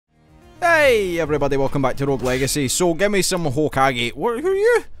Hey everybody, welcome back to Rogue Legacy. So give me some Hokage. Who are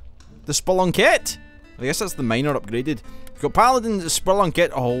you? The Spelunket? I guess that's the miner upgraded. You've got Paladin,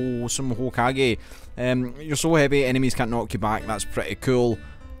 Spelunket. Oh, some Hokage. You're so heavy, enemies can't knock you back. That's pretty cool.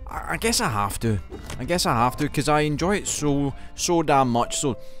 I guess I have to. Because I enjoy it so damn much.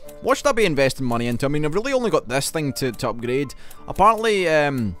 So, what should I be investing money into? I mean, I've really only got this thing to upgrade. Apparently,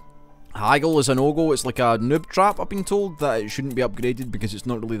 Haggle is a no-go. It's like a noob trap, I've been told, that it shouldn't be upgraded because it's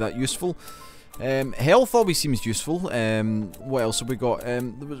not really that useful. Health always seems useful. What else have we got?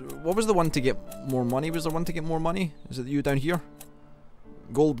 What was the one to get more money? Was there one to get more money? Is it you down here?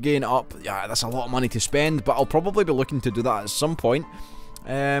 Gold gain up. Yeah, that's a lot of money to spend, but I'll probably be looking to do that at some point.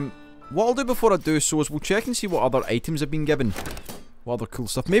 What I'll do before I do so is we'll check and see what other items have been given. What other cool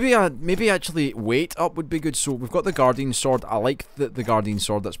stuff. Maybe actually weight up would be good. So we've got the Guardian Sword. I like the Guardian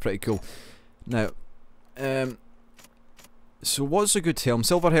Sword. That's pretty cool. Now, so what's a good helm?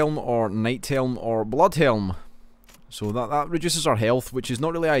 Silver Helm or Knight Helm or Blood Helm? So that reduces our health, which is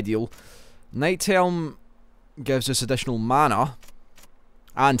not really ideal. Knight Helm gives us additional mana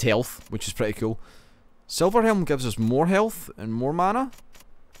and health, which is pretty cool. Silver Helm gives us more health and more mana.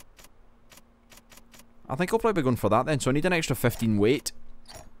 I think I'll probably be going for that then. So I need an extra 15 weight.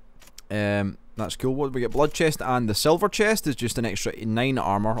 That's cool. What do we get? Blood chest, and the silver chest is just an extra 9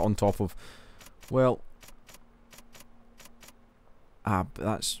 armor on top of. Well,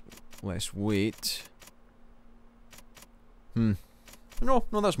 that's less weight. No,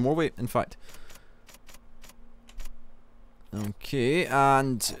 that's more weight. In fact. Okay,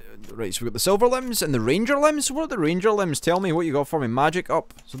 and right, so we got the silver limbs and the ranger limbs. What are the ranger limbs? Tell me what you got for me. Magic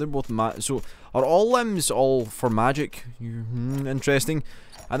up. So they're both so are all limbs all for magic? Interesting.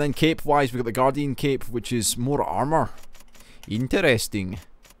 And then cape wise, we got the guardian cape, which is more armor. Interesting.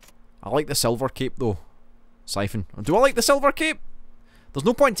 I like the silver cape though. Siphon. Do I like the silver cape? There's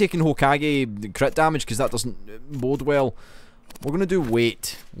no point taking Hokage crit damage because that doesn't bode well. We're gonna do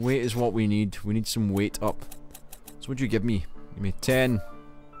weight. Weight is what we need. We need some weight up. So what'd you give me? Give me 10.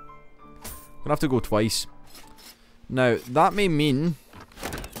 I'm gonna have to go twice. Now, that may mean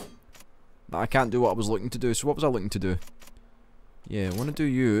that I can't do what I was looking to do. So what was I looking to do? Yeah, I want to do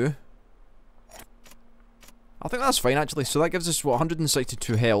you. I think that's fine actually. So that gives us, what,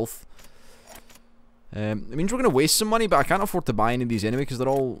 162 health. It means we're going to waste some money, but I can't afford to buy any of these anyway because they're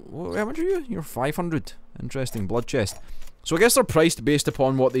all... How much are you? You're 500. Interesting. Blood chest. So I guess they're priced based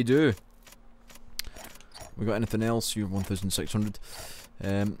upon what they do. We got anything else? You're 1,600.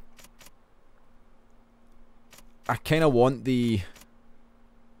 I kind of want the...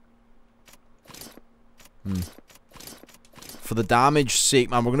 For the damage sake,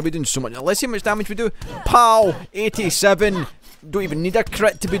 man, we're going to be doing so much. Let's see how much damage we do. Pow! 87! Don't even need a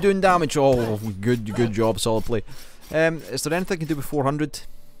crit to be doing damage. Oh, good job, solid play. Is there anything I can do with 400?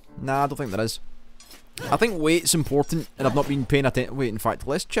 Nah, I don't think there is. I think weight's important, and I've not been paying attention. Wait, in fact,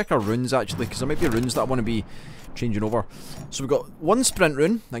 let's check our runes actually, because there might be runes that I want to be changing over. So we've got one sprint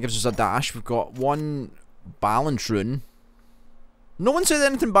rune, that gives us a dash. We've got one balance rune. No one said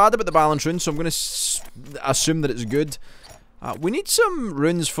anything bad about the balance rune, so I'm going to assume that it's good. We need some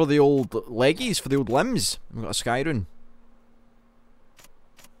runes for the old leggies, for the old limbs. We've got a sky rune.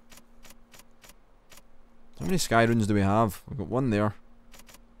 How many sky runes do we have? We've got one there.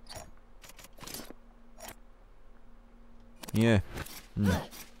 Yeah.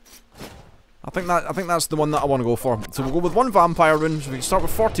 I think that's the one that I want to go for. So we'll go with one vampire rune. So we can start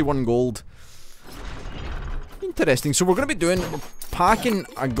with 41 gold. Interesting. So we're going to be we're packing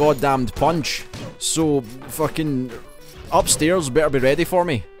a goddamned punch. So fucking upstairs better be ready for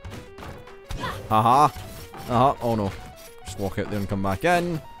me. Haha. Oh no. Just walk out there and come back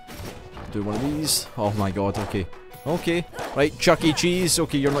in. Do one of these. Oh my god. Okay. Right, Chuck E. Cheese.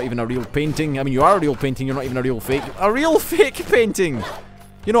 Okay, you're not even a real painting. I mean, you are a real painting, you're not even a real fake. A real fake painting!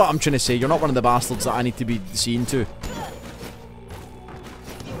 You know what I'm trying to say, you're not one of the bastards that I need to be seen to.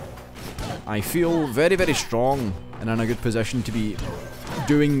 I feel very, very strong and in a good position to be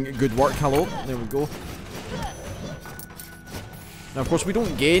doing good work. Hello, there we go. Now, of course, we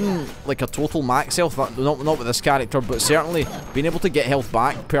don't gain, like, a total max health, not with this character, but certainly being able to get health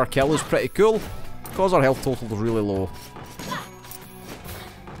back per kill is pretty cool. Because our health total is really low.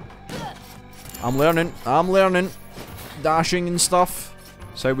 I'm learning. Dashing and stuff.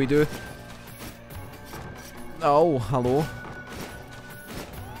 That's how we do. Oh, hello.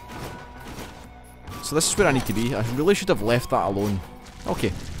 So this is where I need to be. I really should have left that alone.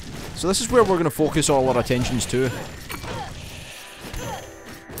 Okay. So this is where we're going to focus all our attentions to.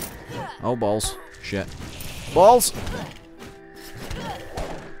 Oh, balls. Shit. Balls!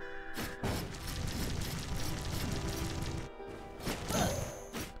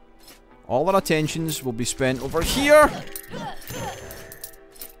 All our attentions will be spent over here.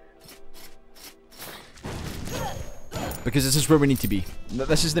 Because this is where we need to be.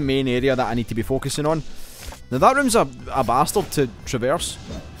 This is the main area that I need to be focusing on. Now that room's a bastard to traverse.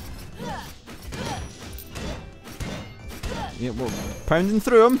 Yeah, we're pounding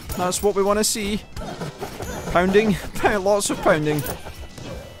through them. That's what we want to see. Pounding. Lots of pounding.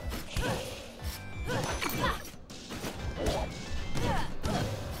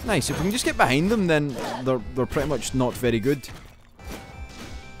 Nice. If we can just get behind them, then they're pretty much not very good.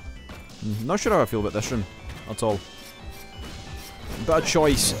 Not sure how I feel about this room at all. Bit of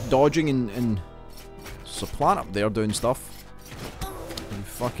choice. Dodging and... There's a plant up there doing stuff. You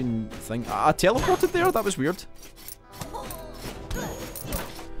fucking thing. I teleported there? That was weird.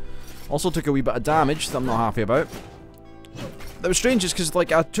 Also took a wee bit of damage that I'm not happy about. That was strange just because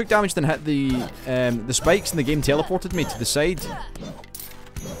like I took damage then hit the spikes and the game teleported me to the side.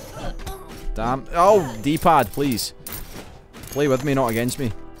 Damn. Oh, D-pad, please. Play with me, not against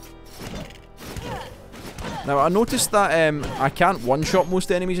me. Now I noticed that I can't one-shot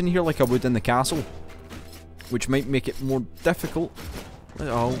most enemies in here like I would in the castle, which might make it more difficult.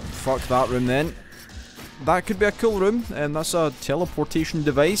 Oh, fuck that room then. That could be a cool room, and that's a teleportation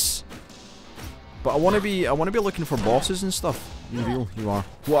device. But I want to be looking for bosses and stuff. You real, you are.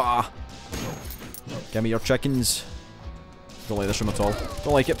 Wah! Give me your chickens. Don't like this room at all.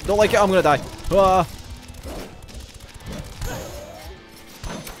 Don't like it. Don't like it. I'm gonna die. Wah!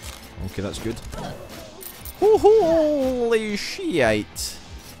 Okay, that's good. Holy shit!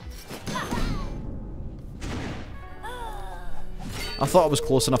 I thought I was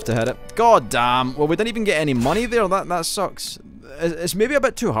close enough to hit it. God damn. Well, we didn't even get any money there. That sucks. It's maybe a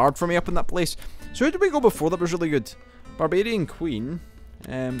bit too hard for me up in that place. So who did we go before that was really good? Barbarian Queen.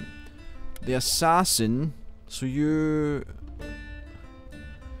 The Assassin. So you...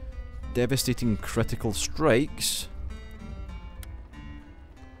 Devastating critical strikes.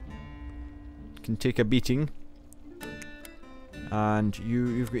 Can take a beating. And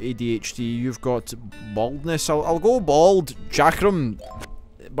you've got ADHD, you've got baldness. I'll go bald. Chakram,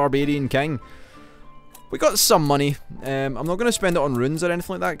 Barbarian King. We got some money. I'm not going to spend it on runes or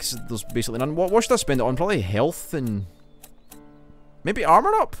anything like that because there's basically none. What should I spend it on? Probably health and maybe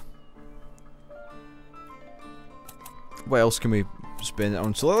armor up. What else can we spend it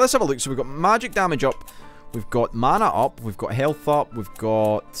on? So let's have a look. So we've got magic damage up, we've got mana up, we've got health up, we've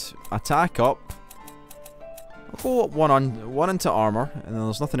got attack up. I'll go one into armor, and then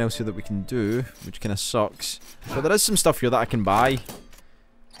there's nothing else here that we can do, which kind of sucks. But there is some stuff here that I can buy.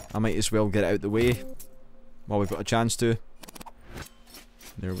 I might as well get it out the way while we've got a chance to.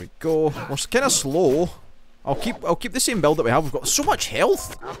 There we go. We're kind of slow. I'll keep the same build that we have. We've got so much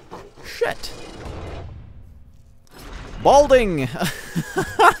health. Shit. Balding.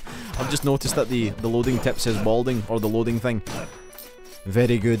 I've just noticed that the loading tip says balding, or the loading thing.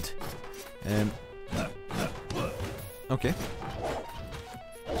 Very good. Okay.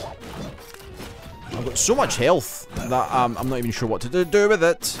 I've got so much health that I'm not even sure what to do with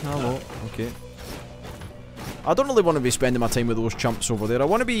it. Hello. Okay. I don't really want to be spending my time with those chumps over there. I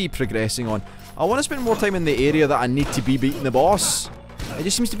want to be progressing on. I want to spend more time in the area that I need to be beating the boss. It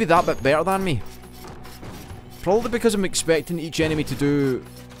just seems to be that bit better than me. Probably because I'm expecting each enemy to do...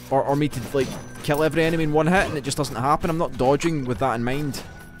 Or me to, like, kill every enemy in one hit, and it just doesn't happen. I'm not dodging with that in mind.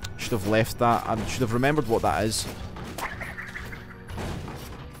 Should have left that. I should have remembered what that is.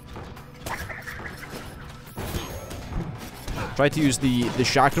 Try to use the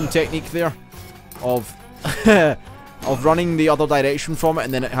chakram technique there of of running the other direction from it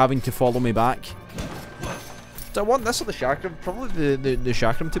and then it having to follow me back. Do I want this or the chakram? Probably the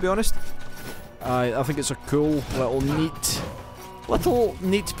chakram, to be honest. I think it's a cool little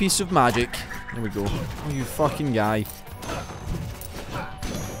neat piece of magic. There we go. Oh, you fucking guy.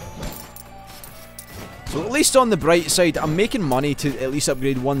 So at least on the bright side, I'm making money to at least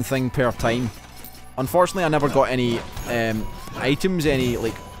upgrade one thing per time. Unfortunately, I never got any items, any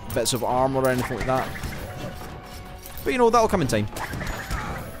like bits of armor or anything like that. But you know, that'll come in time.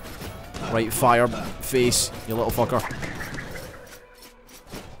 Right, fire face, you little fucker.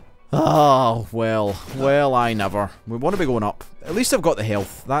 Oh, well, I never. We want to be going up. At least I've got the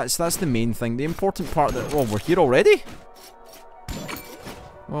health. That's the main thing. The important part that... Oh, we're here already?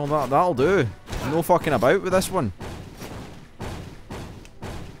 Well, that'll do. No fucking about with this one.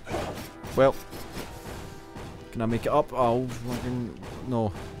 Well... Can I make it up? Oh, fucking...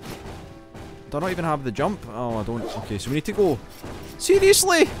 No. Do I not even have the jump? Oh, I don't. Okay, so we need to go...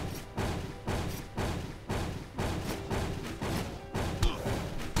 Seriously?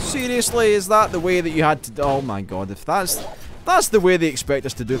 Seriously, is that the way that you had to... Oh my god, if That's the way they expect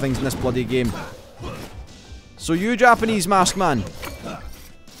us to do things in this bloody game. So you, Japanese mask man,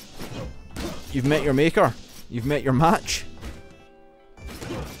 you've met your maker. You've met your match.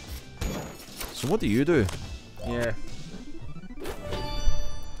 So what do you do? Yeah.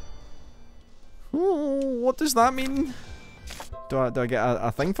 Oh, what does that mean? Do I get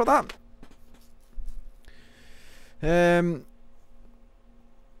a thing for that? I'm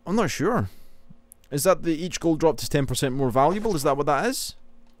not sure. Is that each gold drop is 10% more valuable? Is that what that is?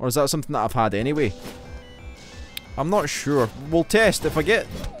 Or is that something that I've had anyway? I'm not sure. We'll test. If I get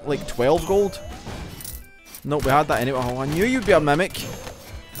like 12 gold. Nope, we had that anyway. Oh, I knew you'd be a mimic.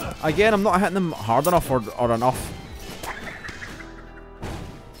 Again, I'm not hitting them hard enough or enough.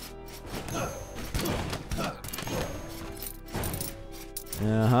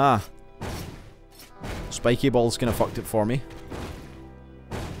 Uh-huh. Spiky ball's kinda fucked it for me.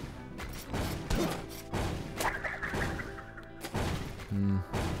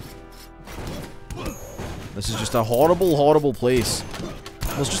 This is just a horrible, horrible place.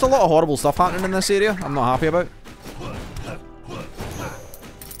 There's just a lot of horrible stuff happening in this area I'm not happy about.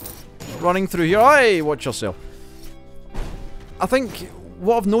 Running through here. Hey, watch yourself. I think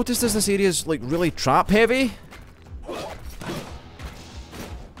what I've noticed is this area is like really trap heavy.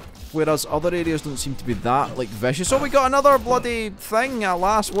 Whereas other areas don't seem to be that like vicious. Oh, we got another bloody thing at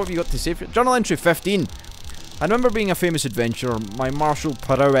last. What have you got to say? Journal entry 15. I remember being a famous adventurer. My martial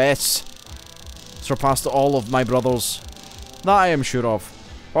prowess surpassed all of my brothers. That I am sure of.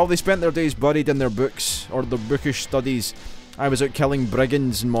 While they spent their days buried in their books, or their bookish studies, I was out killing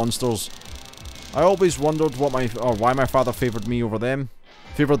brigands and monsters. I always wondered why my father favoured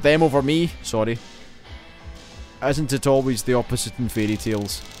them over me, sorry. Isn't it always the opposite in fairy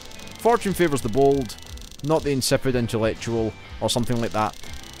tales? Fortune favours the bold, not the insipid intellectual, or something like that.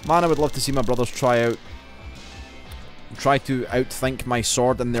 Man, I would love to see my brothers try to outthink my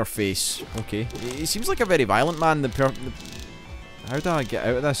sword in their face. Okay. He seems like a very violent man. How do I get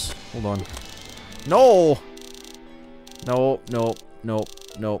out of this? Hold on. No! No, no, no,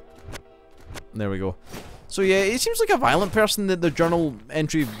 no. There we go. So yeah, he seems like a violent person, the journal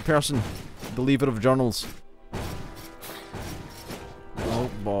entry person. Believer of journals. Oh,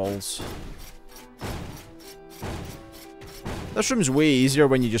 balls. This room's way easier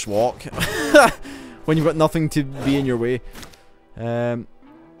when you just walk. When you've got nothing to be in your way.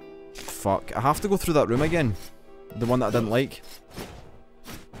 Fuck. I have to go through that room again. The one that I didn't like.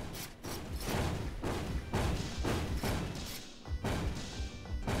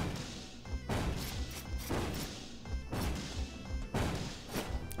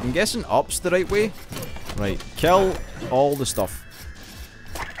 I'm guessing up's the right way. Right. Kill all the stuff.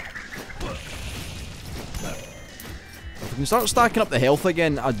 If we can start stacking up the health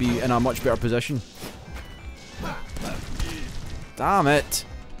again, I'd be in a much better position. Damn it.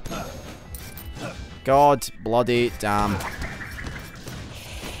 God bloody damn.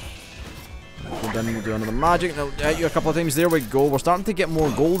 Go down and we'll do another magic. I'll hit you a couple of times. There we go. We're starting to get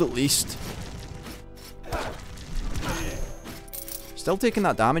more gold at least. Still taking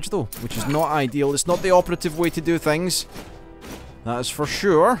that damage though, which is not ideal. It's not the operative way to do things. That is for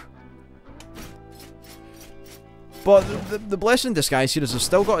sure. But the blessing in disguise here is I've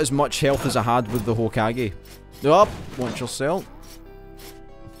still got as much health as I had with the Hokage. Up, watch yourself.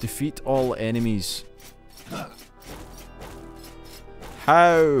 Defeat all enemies.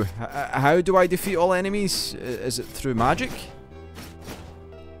 How do I defeat all enemies? Is it through magic?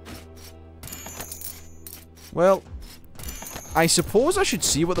 Well, I suppose I should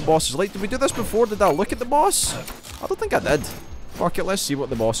see what the boss is like. Did we do this before? Did I look at the boss? I don't think I did. Fuck it, let's see what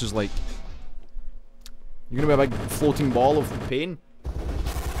the boss is like. You're gonna be a big floating ball of pain.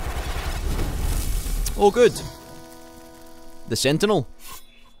 Oh, good. The Sentinel.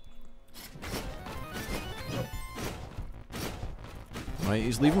 Right,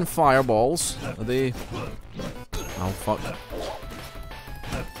 he's leaving fireballs. Are they... Oh, fuck.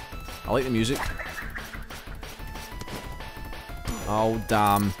 I like the music. Oh,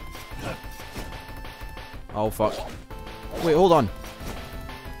 damn. Oh, fuck. Wait, hold on.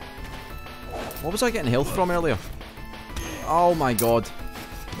 What was I getting health from earlier? Oh my god.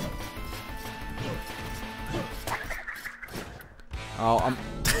 Oh, I'm...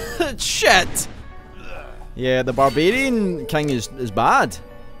 Shit! Yeah, the Barbarian King is bad.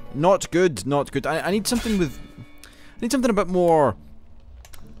 Not good, not good. I need something with... I need something a bit more...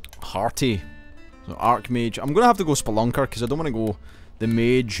 hearty. So, Archmage. I'm gonna have to go Spelunker, because I don't want to go the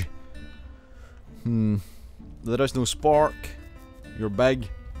Mage. There is no Spark. You're big.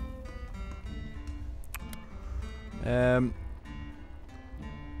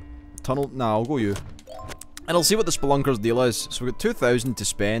 Tunnel. Nah, I'll go you. And I'll see what the Spelunker's deal is. So we've got 2,000 to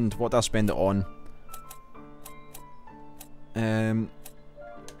spend. What do I spend it on?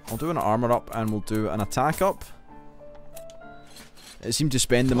 I'll do an armor up and we'll do an attack up. It seemed to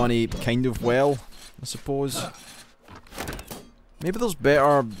spend the money kind of well, I suppose. Maybe there's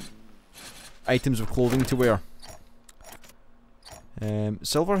better items of clothing to wear.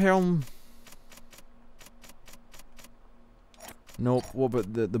 Silver helm. Nope. What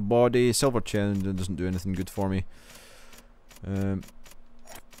about the body? Silver chain doesn't do anything good for me.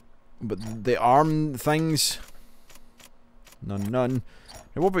 But the arm things. None.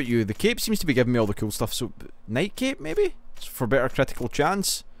 Now, what about you? The cape seems to be giving me all the cool stuff. So, night cape maybe? For better critical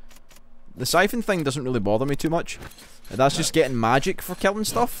chance. The siphon thing doesn't really bother me too much. That's just getting magic for killing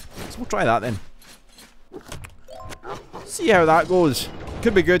stuff. So we'll try that then. See how that goes.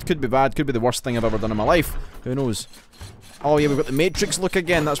 Could be good, could be bad, could be the worst thing I've ever done in my life. Who knows? Oh yeah, we've got the Matrix look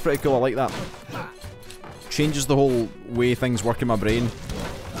again. That's pretty cool, I like that. Changes the whole way things work in my brain.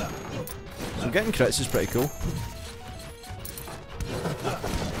 So getting crits is pretty cool.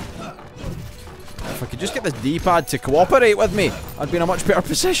 If I could just get this D-pad to cooperate with me, I'd be in a much better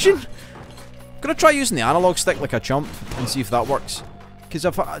position. I'm gonna try using the analog stick like a chump and see if that works. Because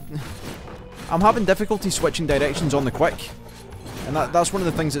I'm having difficulty switching directions on the quick. And that's one of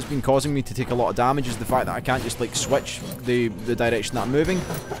the things that's been causing me to take a lot of damage, is the fact that I can't just like switch the direction that I'm moving.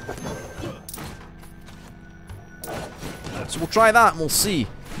 So we'll try that and we'll see.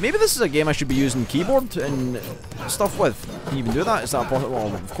 Maybe this is a game I should be using keyboard and stuff with. Can you even do that? Is that possible?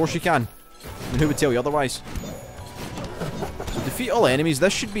 Well, of course you can. I mean, who would tell you otherwise? So defeat all enemies.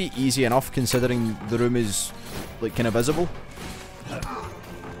 This should be easy enough considering the room is like kind of visible.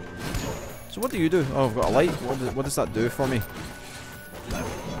 So what do you do? Oh, I've got a light. What does that do for me?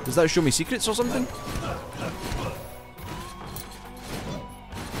 Does that show me secrets or something?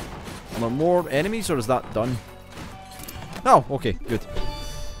 Are there more enemies or is that done? Oh, okay, good.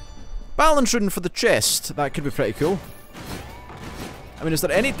 Balance rune for the chest. That could be pretty cool. I mean, is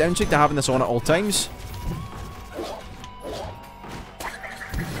there any downside to having this on at all times?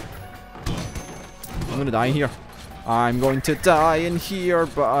 I'm gonna die here. I'm going to die in here,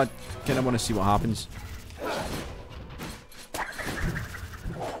 but I kind of want to see what happens.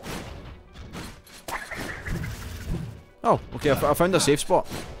 Oh, okay, I found a safe spot.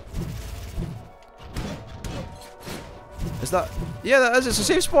 Is that... Yeah, that is, it's a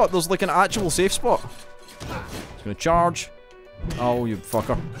safe spot. There's like an actual safe spot. It's gonna charge. Oh, you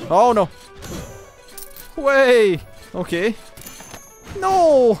fucker. Oh, no. Way. Okay.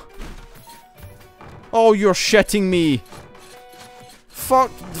 No. Oh, you're shitting me.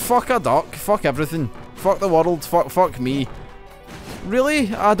 Fuck a duck. Fuck everything. Fuck the world. Fuck me.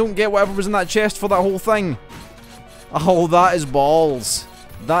 Really? I don't get whatever was in that chest for that whole thing. Oh, that is balls.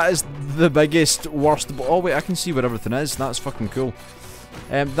 That is the biggest, worst... Oh, wait, I can see where everything is. That's fucking cool.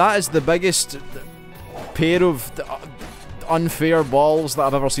 That is the biggest pair of unfair balls that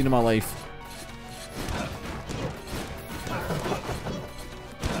I've ever seen in my life.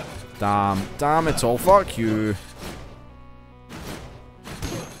 Damn it all. Fuck you.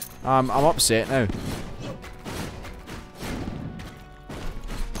 I'm upset now.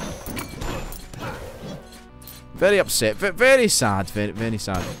 Very upset. Very sad. Very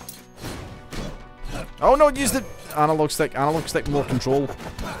sad. Oh no, use the analog stick. Analog stick, more control.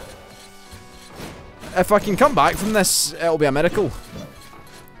 If I can come back from this, it'll be a miracle.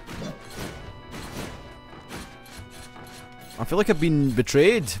 I feel like I've been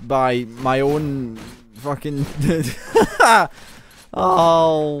betrayed by my own fucking...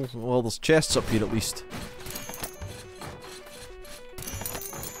 Oh, well, there's chests up here at least.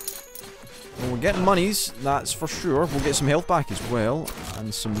 Well, we're getting monies, that's for sure. We'll get some health back as well.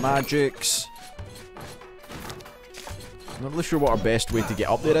 And some magics. Not really sure what our best way to get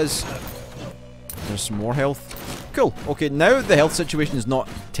up there is. There's some more health. Cool. Okay, now the health situation is not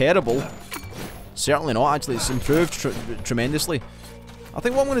terrible. Certainly not, actually. It's improved tremendously. I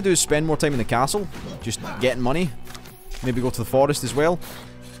think what I'm going to do is spend more time in the castle. Just getting money. Maybe go to the forest as well.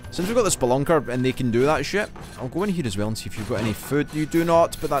 Since we've got the Spelunker and they can do that shit, I'll go in here as well and see if you've got any food. You do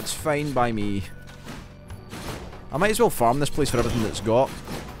not, but that's fine by me. I might as well farm this place for everything that's got.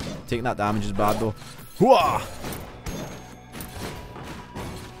 Taking that damage is bad though. Hooah!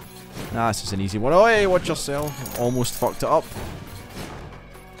 Nah, this is an easy one. Oh, hey, watch yourself. Almost fucked it up.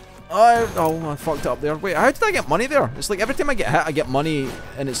 Oh, I fucked it up there. Wait, how did I get money there? It's like every time I get hit, I get money,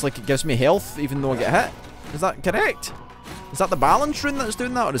 and it's like it gives me health even though I get hit. Is that correct? Is that the balance rune that's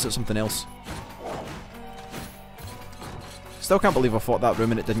doing that, or is it something else? Still can't believe I fought that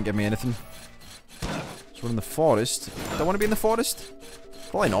room and it didn't give me anything. So we're in the forest. Do I want to be in the forest?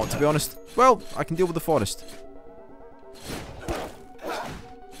 Probably not, to be honest. Well, I can deal with the forest.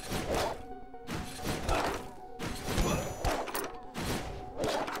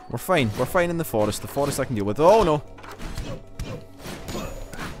 We're fine. We're fine in the forest. The forest I can deal with. Oh, no.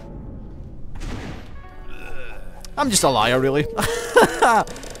 I'm just a liar, really.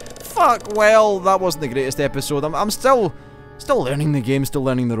 Fuck, well, that wasn't the greatest episode. I'm still learning the game, still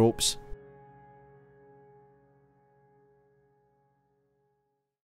learning the ropes.